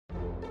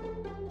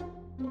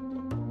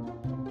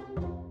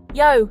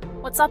Yo,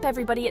 what's up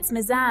everybody? It's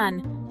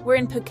Mizan. We're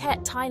in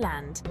Phuket,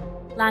 Thailand.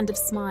 Land of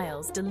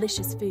smiles,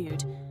 delicious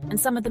food, and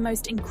some of the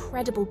most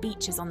incredible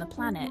beaches on the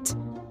planet.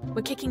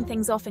 We're kicking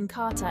things off in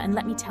Kata, and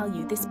let me tell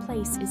you, this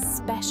place is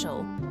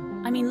special.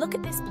 I mean, look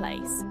at this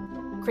place.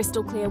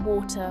 Crystal clear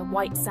water,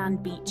 white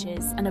sand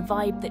beaches, and a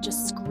vibe that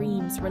just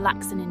screams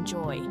relax and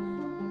enjoy.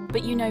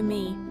 But you know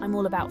me, I'm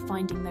all about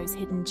finding those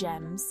hidden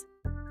gems.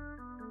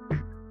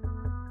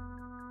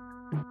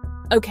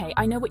 Okay,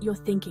 I know what you're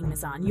thinking,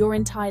 Mizan. You're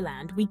in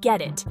Thailand, we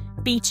get it.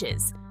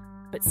 Beaches.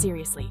 But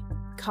seriously,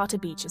 Kata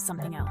Beach is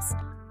something else.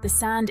 The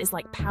sand is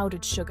like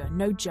powdered sugar,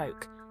 no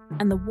joke.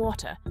 And the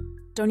water,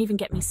 don't even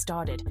get me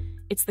started.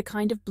 It's the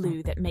kind of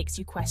blue that makes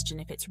you question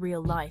if it's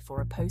real life or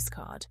a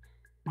postcard.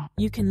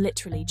 You can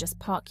literally just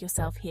park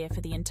yourself here for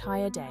the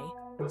entire day,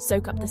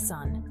 soak up the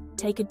sun,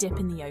 take a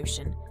dip in the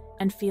ocean,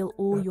 and feel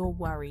all your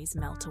worries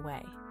melt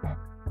away.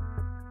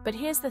 But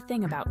here's the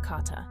thing about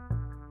Kata.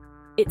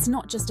 It's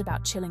not just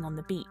about chilling on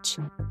the beach.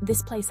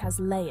 This place has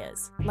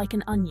layers, like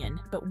an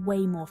onion, but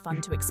way more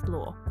fun to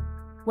explore.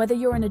 Whether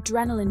you're an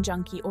adrenaline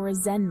junkie or a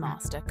Zen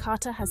master,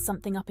 Kata has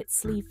something up its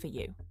sleeve for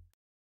you.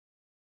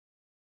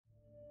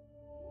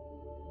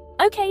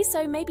 Okay,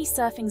 so maybe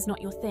surfing's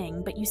not your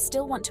thing, but you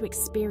still want to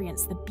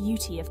experience the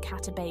beauty of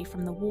Kata Bay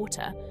from the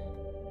water.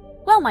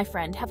 Well, my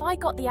friend, have I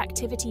got the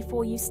activity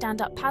for you,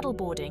 stand-up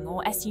paddleboarding,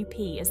 or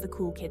SUP as the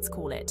cool kids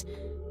call it.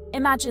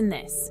 Imagine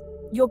this.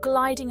 You're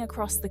gliding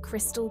across the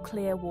crystal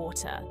clear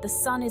water, the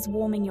sun is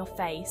warming your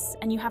face,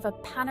 and you have a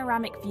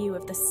panoramic view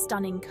of the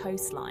stunning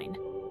coastline.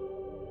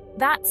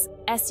 That's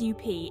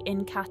SUP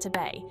in Kata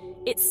Bay.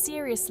 It's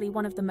seriously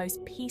one of the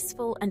most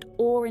peaceful and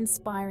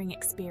awe-inspiring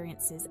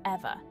experiences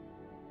ever.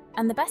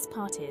 And the best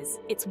part is,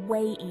 it's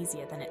way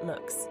easier than it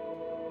looks.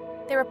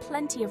 There are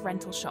plenty of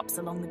rental shops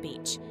along the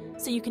beach,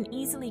 so you can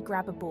easily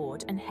grab a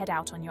board and head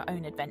out on your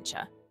own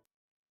adventure.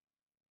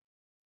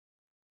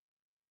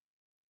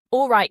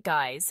 All right,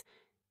 guys.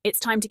 It's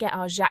time to get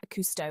our Jacques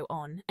Cousteau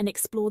on and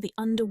explore the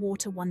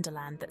underwater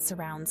wonderland that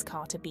surrounds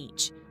Kata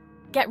Beach.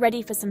 Get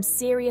ready for some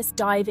serious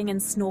diving and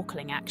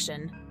snorkeling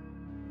action.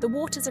 The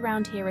waters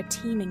around here are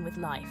teeming with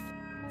life,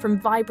 from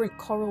vibrant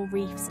coral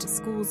reefs to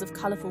schools of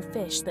colourful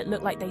fish that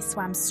look like they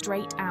swam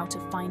straight out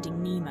of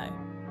Finding Nemo.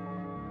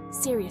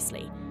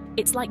 Seriously,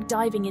 it's like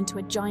diving into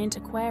a giant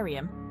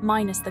aquarium,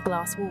 minus the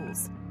glass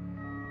walls.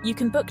 You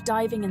can book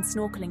diving and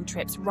snorkeling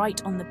trips right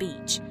on the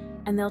beach,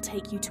 and they'll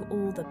take you to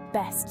all the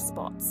best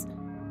spots.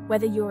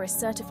 Whether you're a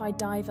certified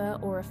diver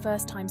or a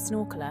first-time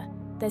snorkeler,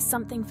 there's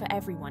something for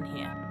everyone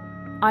here.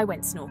 I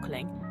went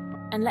snorkeling,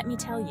 and let me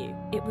tell you,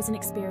 it was an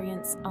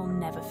experience I'll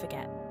never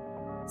forget.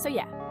 So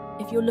yeah,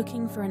 if you're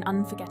looking for an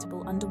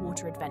unforgettable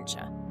underwater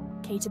adventure,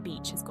 Kata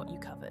Beach has got you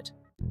covered.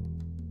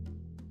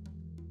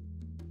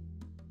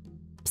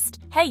 Psst,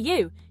 hey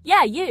you!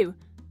 Yeah, you!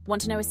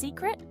 Want to know a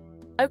secret?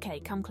 Okay,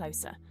 come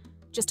closer.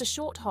 Just a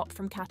short hop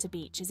from Kata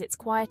Beach is its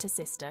quieter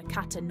sister,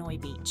 Kata Noi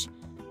Beach.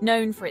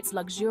 Known for its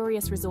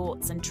luxurious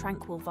resorts and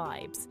tranquil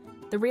vibes.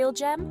 The real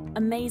gem?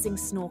 Amazing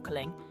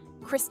snorkeling,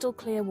 crystal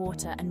clear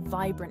water and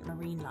vibrant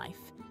marine life.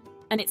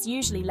 And it's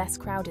usually less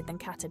crowded than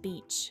Kata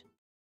Beach.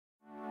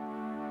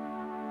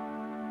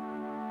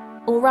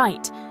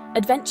 Alright,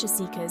 adventure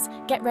seekers,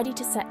 get ready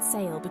to set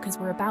sail because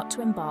we're about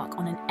to embark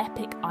on an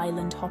epic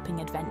island hopping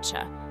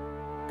adventure.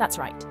 That's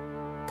right,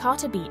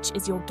 Kata Beach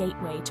is your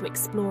gateway to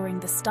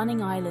exploring the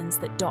stunning islands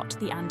that dot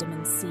the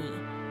Andaman Sea.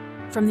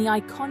 From the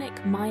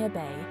iconic Maya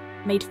Bay,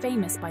 made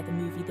famous by the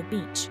movie The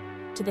Beach,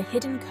 to the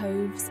hidden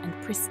coves and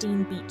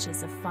pristine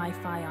beaches of Phi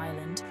Phi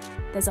Island,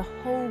 there's a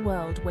whole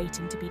world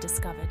waiting to be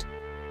discovered.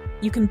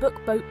 You can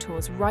book boat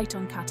tours right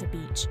on Kata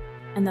Beach,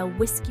 and they'll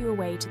whisk you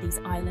away to these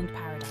island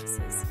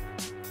paradises.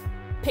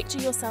 Picture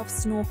yourself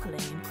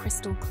snorkeling in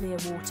crystal clear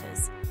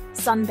waters,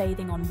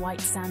 sunbathing on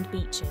white sand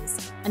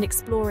beaches, and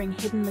exploring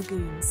hidden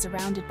lagoons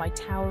surrounded by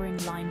towering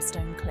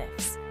limestone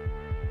cliffs.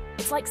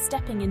 It's like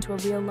stepping into a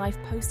real-life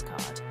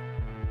postcard.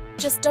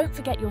 Just don't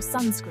forget your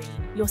sunscreen,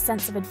 your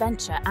sense of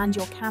adventure, and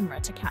your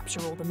camera to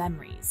capture all the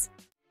memories.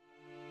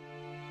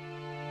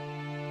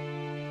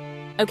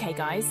 Okay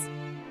guys,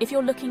 if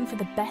you're looking for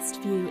the best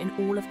view in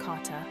all of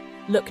Kata,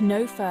 look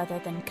no further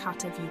than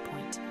Kata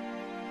Viewpoint.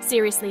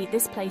 Seriously,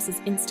 this place is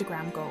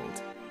Instagram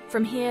gold.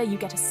 From here you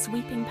get a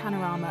sweeping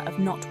panorama of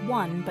not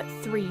one but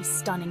 3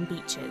 stunning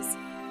beaches: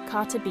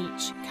 Kata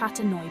Beach,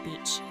 Kata Noi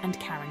Beach, and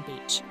Karen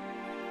Beach.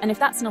 And if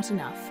that's not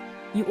enough,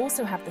 you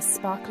also have the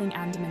sparkling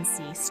Andaman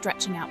Sea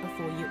stretching out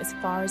before you as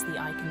far as the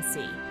eye can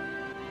see.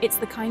 It's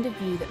the kind of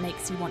view that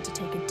makes you want to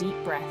take a deep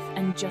breath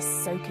and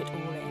just soak it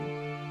all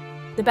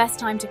in. The best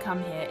time to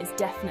come here is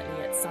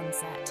definitely at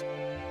sunset.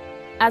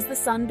 As the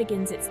sun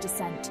begins its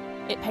descent,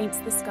 it paints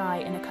the sky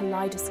in a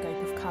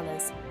kaleidoscope of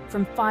colours,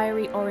 from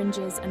fiery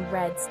oranges and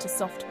reds to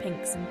soft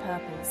pinks and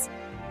purples.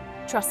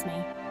 Trust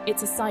me,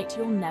 it's a sight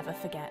you'll never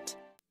forget.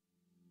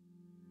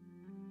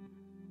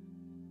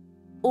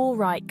 All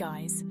right,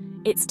 guys.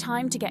 It's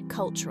time to get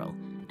cultural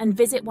and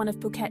visit one of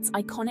Phuket's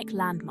iconic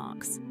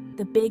landmarks,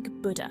 the Big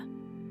Buddha.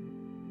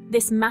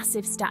 This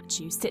massive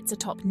statue sits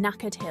atop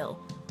Naked Hill,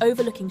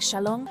 overlooking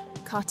Shillong,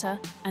 Kata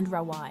and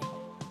Rawai.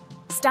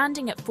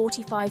 Standing at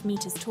 45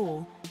 meters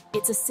tall,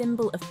 it's a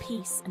symbol of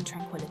peace and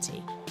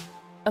tranquility,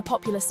 a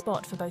popular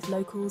spot for both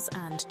locals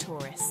and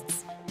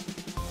tourists.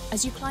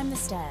 As you climb the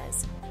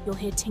stairs, you'll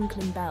hear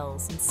tinkling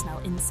bells and smell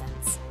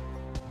incense.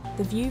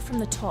 The view from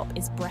the top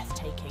is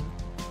breathtaking,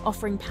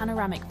 offering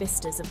panoramic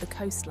vistas of the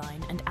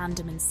coastline and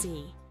Andaman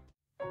Sea.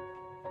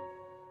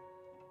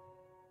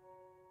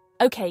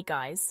 Okay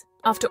guys,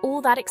 after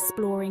all that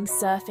exploring,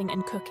 surfing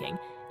and cooking,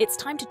 it's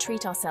time to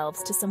treat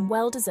ourselves to some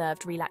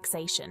well-deserved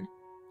relaxation.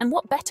 And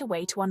what better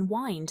way to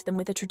unwind than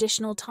with a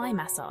traditional Thai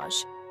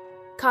massage?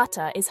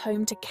 Kata is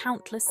home to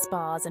countless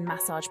spas and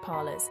massage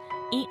parlours,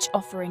 each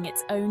offering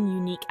its own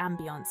unique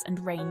ambience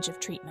and range of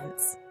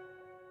treatments.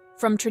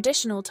 From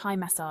traditional Thai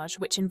massage,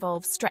 which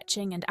involves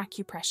stretching and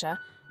acupressure,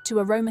 to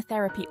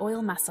aromatherapy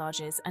oil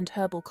massages and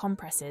herbal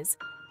compresses,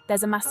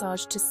 there's a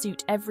massage to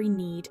suit every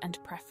need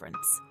and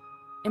preference.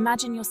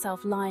 Imagine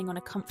yourself lying on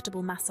a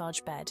comfortable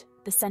massage bed,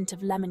 the scent of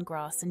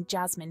lemongrass and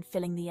jasmine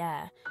filling the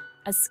air,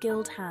 as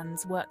skilled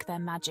hands work their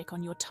magic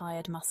on your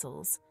tired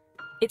muscles.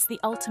 It's the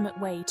ultimate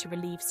way to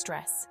relieve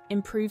stress,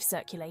 improve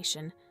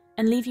circulation,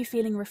 and leave you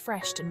feeling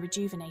refreshed and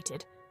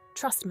rejuvenated.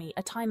 Trust me,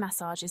 a Thai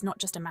massage is not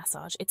just a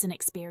massage, it's an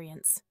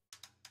experience.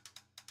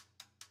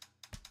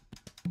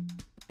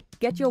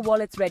 Get your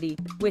wallets ready.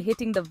 We're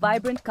hitting the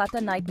vibrant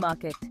Kata night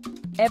market.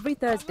 Every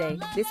Thursday,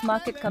 this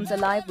market comes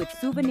alive with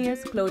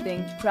souvenirs,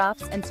 clothing,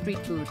 crafts, and street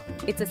food.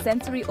 It's a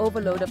sensory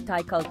overload of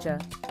Thai culture.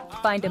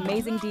 Find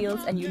amazing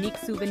deals and unique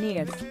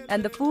souvenirs.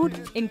 And the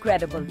food?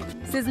 Incredible.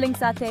 Sizzling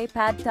satay,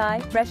 pad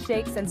thai, fresh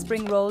shakes and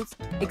spring rolls.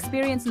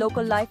 Experience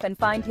local life and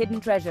find hidden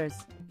treasures.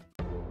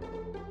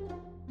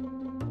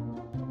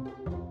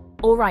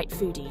 Alright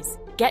foodies,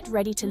 get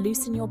ready to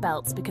loosen your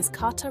belts because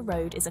Kata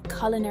Road is a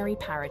culinary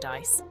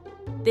paradise.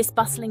 This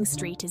bustling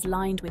street is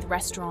lined with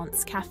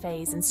restaurants,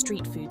 cafes and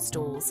street food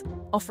stalls,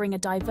 offering a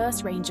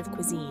diverse range of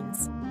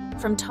cuisines.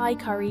 From Thai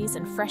curries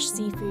and fresh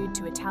seafood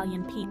to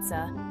Italian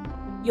pizza,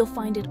 you'll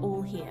find it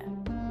all here.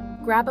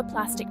 Grab a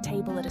plastic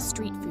table at a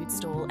street food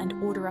stall and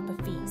order up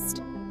a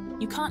feast.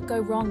 You can't go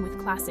wrong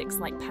with classics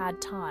like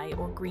pad thai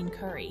or green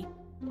curry.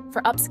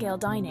 For upscale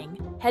dining,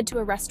 head to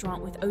a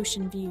restaurant with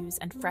ocean views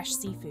and fresh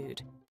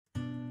seafood.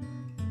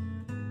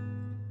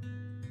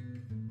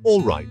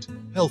 All right,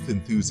 health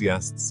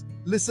enthusiasts,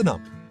 listen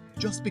up.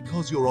 Just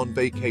because you're on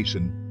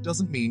vacation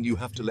doesn't mean you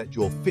have to let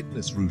your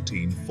fitness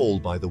routine fall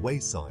by the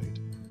wayside.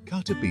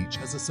 Kata Beach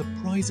has a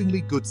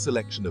surprisingly good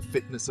selection of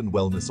fitness and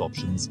wellness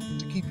options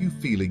to keep you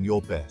feeling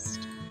your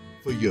best.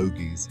 For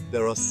yogis,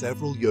 there are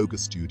several yoga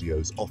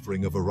studios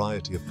offering a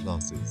variety of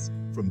classes,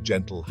 from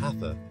gentle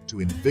hatha to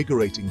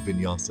invigorating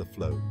vinyasa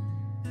flow.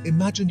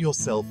 Imagine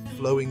yourself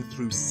flowing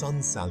through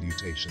sun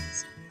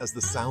salutations as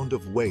the sound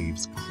of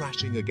waves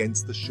crashing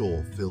against the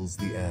shore fills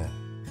the air.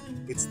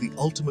 It's the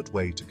ultimate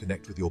way to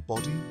connect with your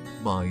body,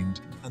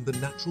 mind, and the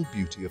natural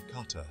beauty of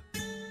Kata.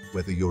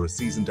 Whether you're a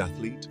seasoned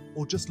athlete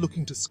or just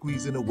looking to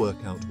squeeze in a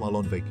workout while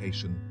on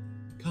vacation,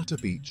 Kata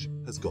Beach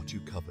has got you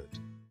covered.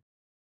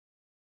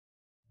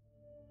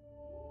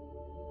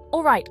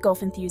 Alright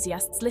golf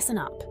enthusiasts, listen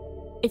up.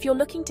 If you're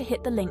looking to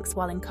hit the links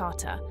while in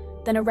Kata,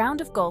 then a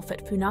round of golf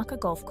at Punakha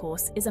Golf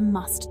Course is a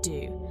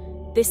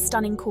must-do. This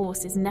stunning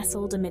course is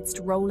nestled amidst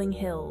rolling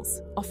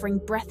hills, offering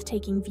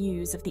breathtaking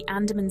views of the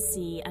Andaman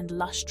Sea and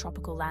lush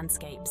tropical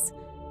landscapes.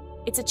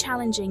 It's a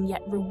challenging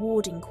yet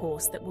rewarding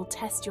course that will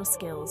test your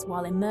skills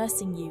while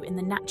immersing you in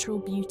the natural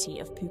beauty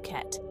of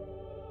Phuket.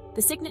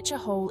 The signature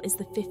hole is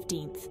the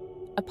 15th,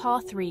 a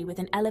par 3 with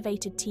an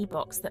elevated tee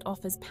box that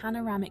offers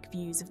panoramic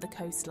views of the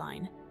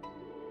coastline.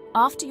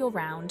 After your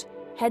round,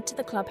 head to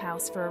the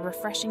clubhouse for a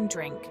refreshing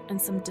drink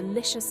and some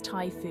delicious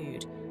Thai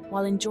food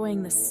while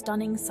enjoying the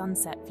stunning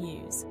sunset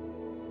views.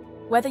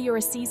 Whether you're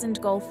a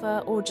seasoned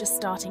golfer or just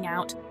starting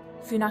out,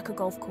 Punakha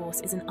Golf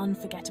Course is an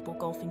unforgettable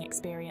golfing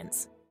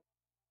experience.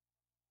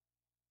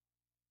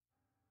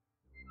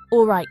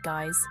 Alright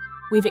guys,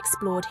 we've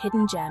explored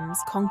hidden gems,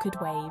 conquered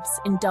waves,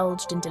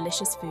 indulged in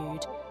delicious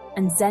food,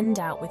 and zened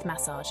out with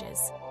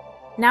massages.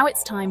 Now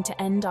it's time to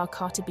end our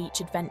Kata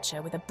Beach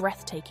adventure with a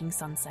breathtaking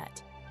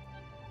sunset.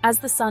 As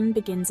the sun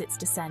begins its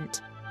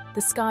descent,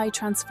 the sky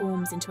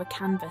transforms into a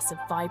canvas of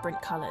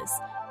vibrant colours,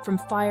 from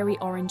fiery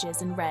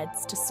oranges and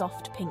reds to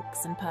soft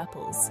pinks and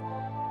purples.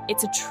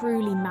 It's a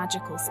truly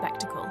magical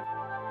spectacle.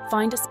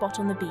 Find a spot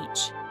on the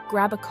beach,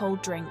 grab a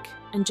cold drink,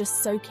 and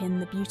just soak in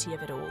the beauty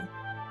of it all.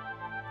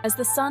 As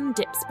the sun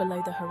dips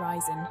below the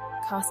horizon,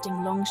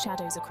 casting long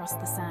shadows across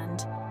the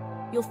sand,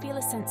 you'll feel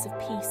a sense of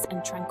peace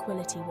and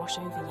tranquility wash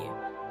over you.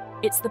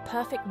 It's the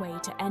perfect way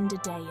to end a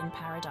day in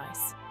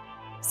paradise.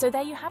 So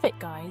there you have it,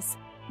 guys.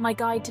 My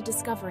guide to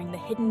discovering the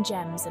hidden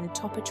gems and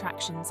top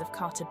attractions of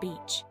Kata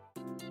Beach.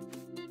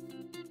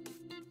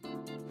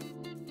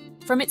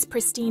 From its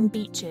pristine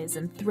beaches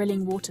and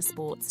thrilling water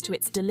sports to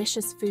its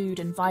delicious food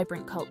and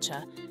vibrant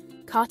culture,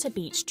 Kata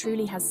Beach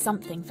truly has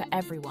something for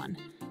everyone.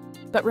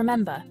 But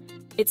remember,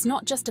 it's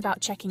not just about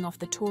checking off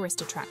the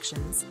tourist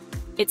attractions.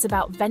 It's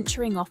about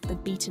venturing off the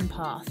beaten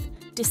path,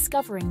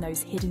 discovering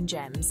those hidden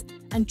gems,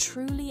 and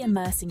truly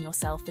immersing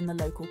yourself in the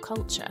local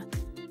culture.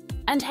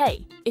 And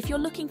hey, if you're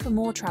looking for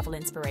more travel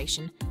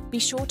inspiration, be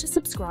sure to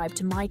subscribe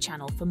to my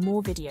channel for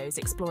more videos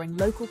exploring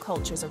local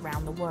cultures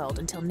around the world.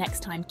 Until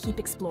next time, keep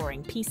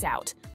exploring. Peace out.